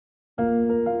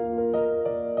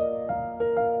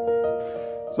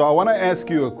So I want to ask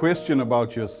you a question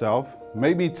about yourself.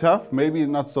 Maybe tough, maybe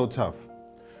not so tough.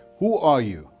 Who are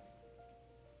you?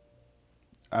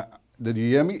 Did you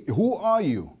hear me? Who are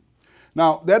you?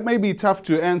 Now, that may be tough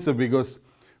to answer because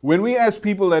when we ask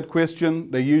people that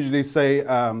question, they usually say,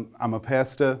 I'm a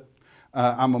pastor,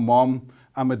 I'm a mom,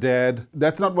 I'm a dad.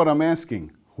 That's not what I'm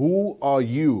asking. Who are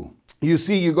you? You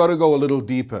see, you got to go a little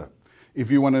deeper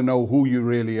if you want to know who you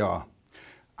really are.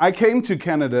 I came to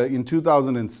Canada in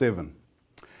 2007.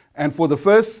 And for the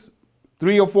first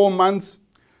 3 or 4 months,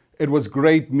 it was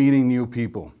great meeting new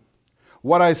people.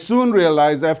 What I soon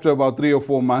realized after about 3 or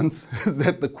 4 months is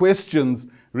that the questions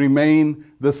remain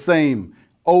the same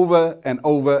over and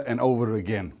over and over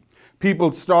again.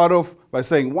 People start off by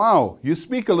saying, wow, you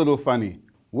speak a little funny.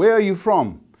 Where are you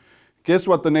from? Guess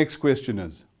what the next question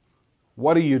is?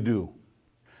 What do you do?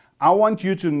 I want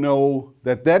you to know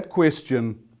that that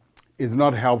question is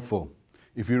not helpful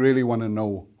if you really want to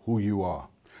know who you are.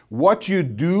 What you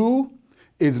do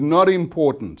is not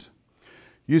important.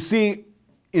 You see,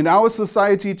 in our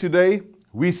society today,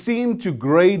 we seem to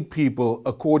grade people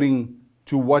according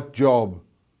to what job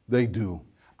they do.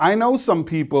 I know some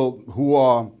people who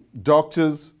are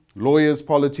doctors, lawyers,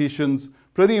 politicians,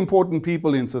 pretty important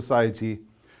people in society,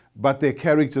 but their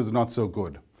character's not so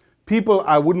good. People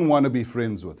I wouldn't want to be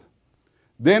friends with.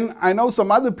 Then I know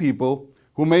some other people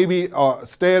who maybe are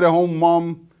stay-at-home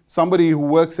mom, somebody who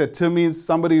works at Timmy's,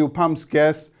 somebody who pumps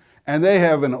gas, and they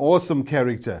have an awesome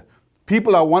character.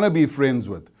 People I want to be friends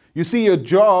with. You see, your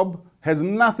job has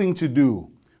nothing to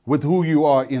do with who you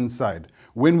are inside.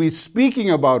 When we're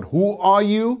speaking about who are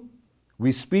you,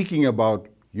 we're speaking about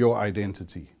your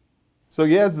identity. So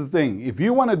here's the thing. If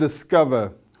you want to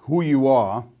discover who you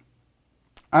are,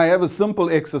 I have a simple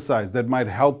exercise that might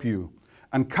help you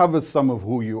uncover some of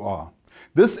who you are.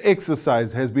 This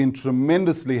exercise has been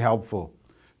tremendously helpful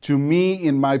to me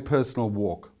in my personal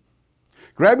walk.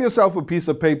 Grab yourself a piece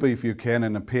of paper if you can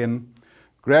and a pen.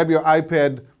 Grab your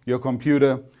iPad, your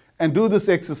computer, and do this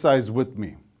exercise with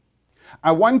me.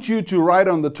 I want you to write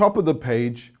on the top of the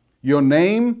page your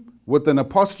name with an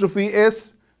apostrophe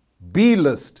S,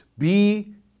 B-list,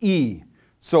 B-E.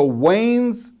 So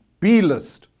Wayne's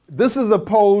B-list. This is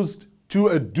opposed to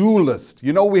a do list.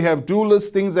 You know, we have do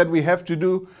lists, things that we have to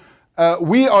do.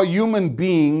 We are human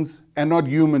beings and not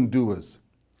human doers.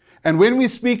 And when we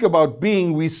speak about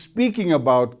being, we're speaking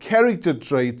about character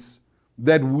traits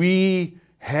that we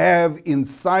have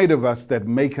inside of us that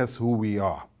make us who we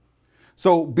are.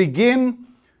 So begin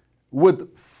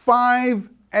with 5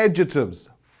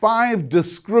 adjectives, 5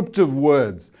 descriptive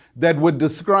words that would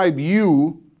describe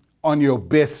you on your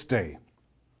best day.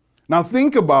 Now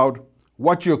think about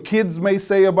what your kids may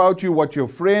say about you, what your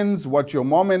friends, what your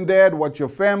mom and dad, what your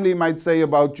family might say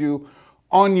about you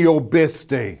on your best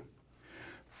day.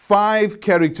 5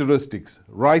 characteristics,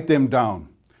 write them down.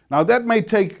 Now that may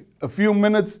take a few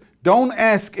minutes. Don't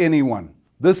ask anyone.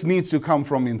 This needs to come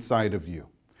from inside of you.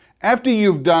 After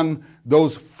you've done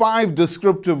those 5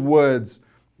 descriptive words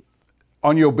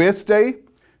on your best day,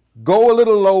 go a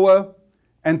little lower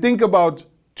and think about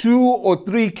 2 or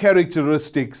 3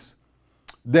 characteristics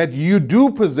that you do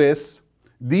possess.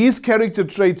 These character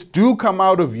traits do come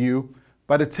out of you,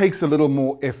 but it takes a little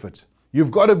more effort.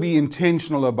 You've got to be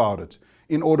intentional about it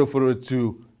in order for it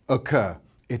to occur.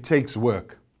 It takes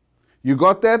work. You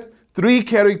got that? 3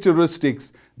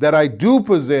 characteristics that I do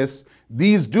possess.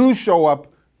 These do show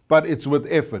up, but it's with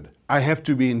effort. I have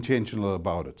to be intentional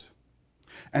about it.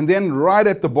 And then right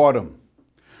at the bottom,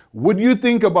 would you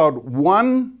think about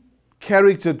 1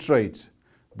 character trait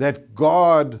that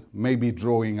God may be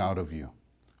drawing out of you?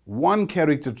 1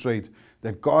 character trait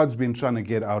that God's been trying to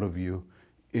get out of you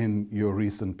in your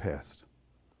recent past.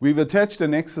 We've attached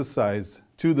an exercise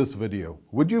to this video.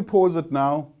 Would you pause it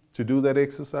now to do that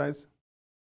exercise?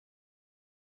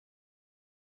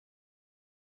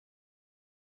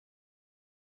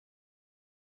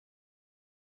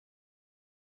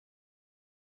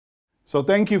 So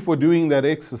thank you for doing that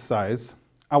exercise.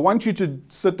 I want you to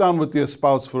sit down with your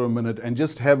spouse for a minute and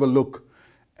just have a look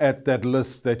at that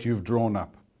list that you've drawn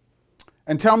up.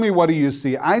 And tell me, what do you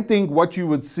see? I think what you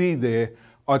would see there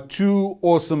are 2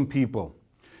 awesome people.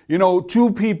 You know,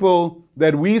 2 people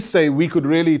that we say we could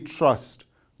really trust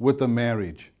with a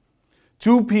marriage.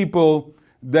 2 people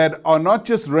that are not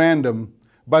just random,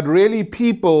 but really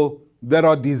people that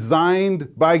are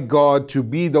designed by God to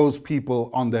be those people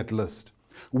on that list.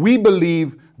 We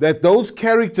believe that those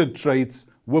character traits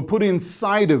were put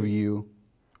inside of you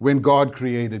when God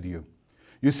created you.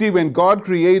 You see, when God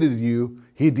created you,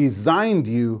 He designed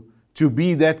you to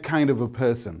be that kind of a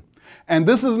person. And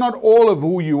this is not all of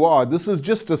who you are. This is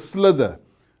just a slither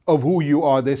of who you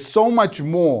are. There's so much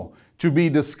more to be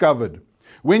discovered.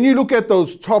 When you look at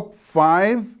those top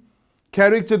 5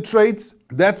 character traits,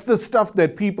 that's the stuff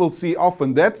that people see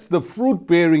often. That's the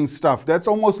fruit-bearing stuff. That's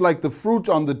almost like the fruit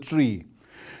on the tree.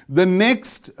 The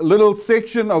next little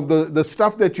section of the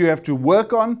stuff that you have to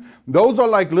work on, those are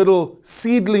like little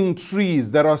seedling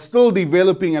trees that are still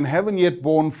developing and haven't yet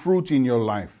borne fruit in your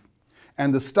life.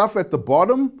 And the stuff at the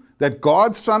bottom that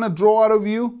God's trying to draw out of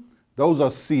you, those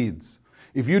are seeds.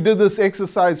 If you did this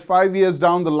exercise 5 years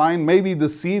down the line, maybe the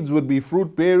seeds would be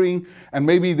fruit-bearing and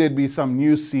maybe there'd be some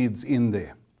new seeds in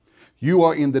there. You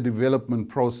are in the development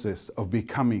process of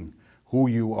becoming who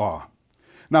you are.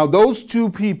 Now, those 2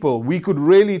 people we could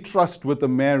really trust with a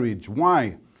marriage.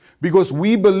 Why? Because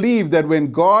we believe that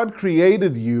when God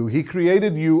created you, He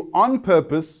created you on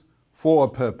purpose for a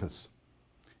purpose.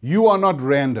 You are not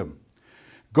random.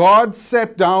 God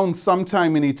sat down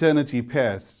sometime in eternity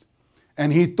past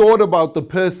and He thought about the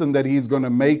person that He's going to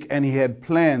make, and He had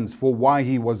plans for why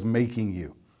He was making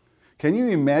you. Can you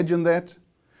imagine that?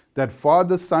 That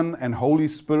Father, Son, and Holy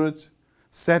Spirit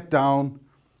sat down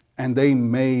and they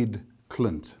made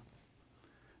Clint.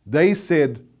 They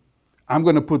said, I'm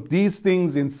going to put these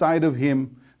things inside of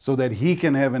him so that he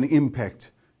can have an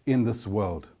impact in this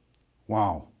world.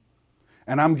 Wow.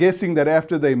 And I'm guessing that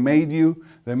after they made you,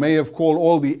 they may have called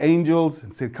all the angels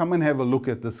and said, come and have a look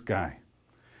at this guy.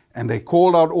 And they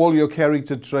called out all your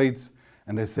character traits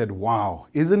and they said, wow,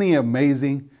 isn't he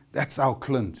amazing? That's our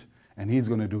Clint. And he's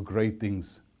going to do great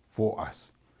things for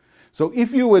us. So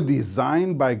if you were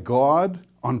designed by God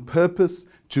on purpose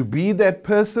to be that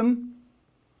person,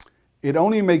 it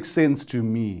only makes sense to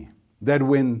me that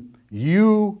when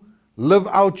you live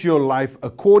out your life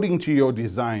according to your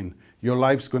design, your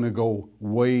life's going to go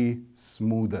way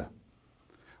smoother.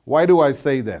 Why do I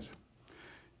say that?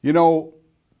 You know,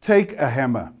 take a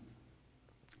hammer.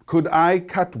 Could I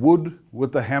cut wood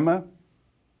with a hammer?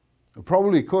 I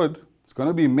probably could. It's going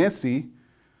to be messy,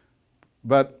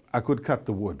 but I could cut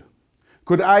the wood.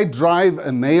 Could I drive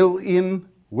a nail in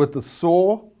with a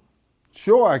saw?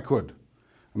 Sure, I could.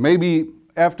 Maybe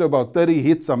after about 30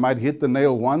 hits, I might hit the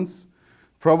nail once,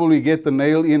 probably get the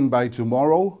nail in by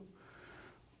tomorrow.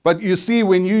 But you see,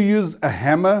 when you use a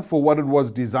hammer for what it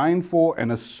was designed for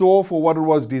and a saw for what it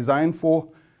was designed for,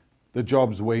 the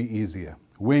job's way easier.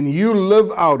 When you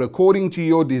live out according to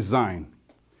your design,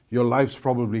 your life's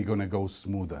probably going to go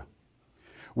smoother.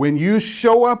 When you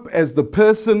show up as the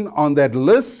person on that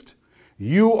list,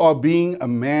 you are being a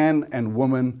man and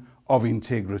woman of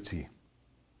integrity.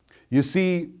 You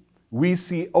see, we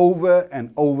see over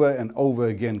and over and over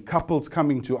again couples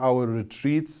coming to our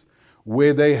retreats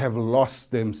where they have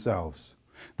lost themselves.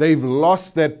 They've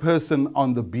lost that person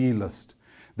on the B list.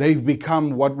 They've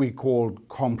become what we call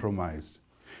compromised.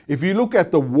 If you look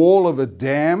at the wall of a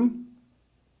dam,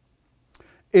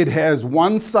 it has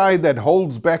one side that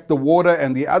holds back the water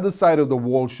and the other side of the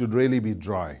wall should really be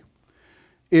dry.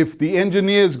 If the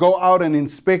engineers go out and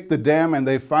inspect the dam and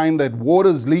they find that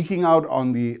water's leaking out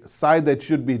on the side that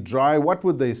should be dry, what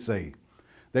would they say?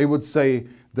 They would say,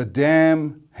 the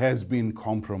dam has been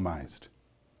compromised.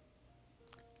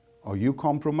 Are you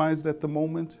compromised at the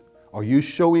moment? Are you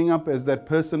showing up as that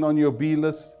person on your B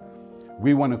list?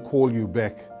 We want to call you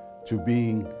back to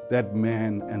being that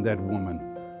man and that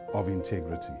woman of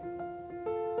integrity.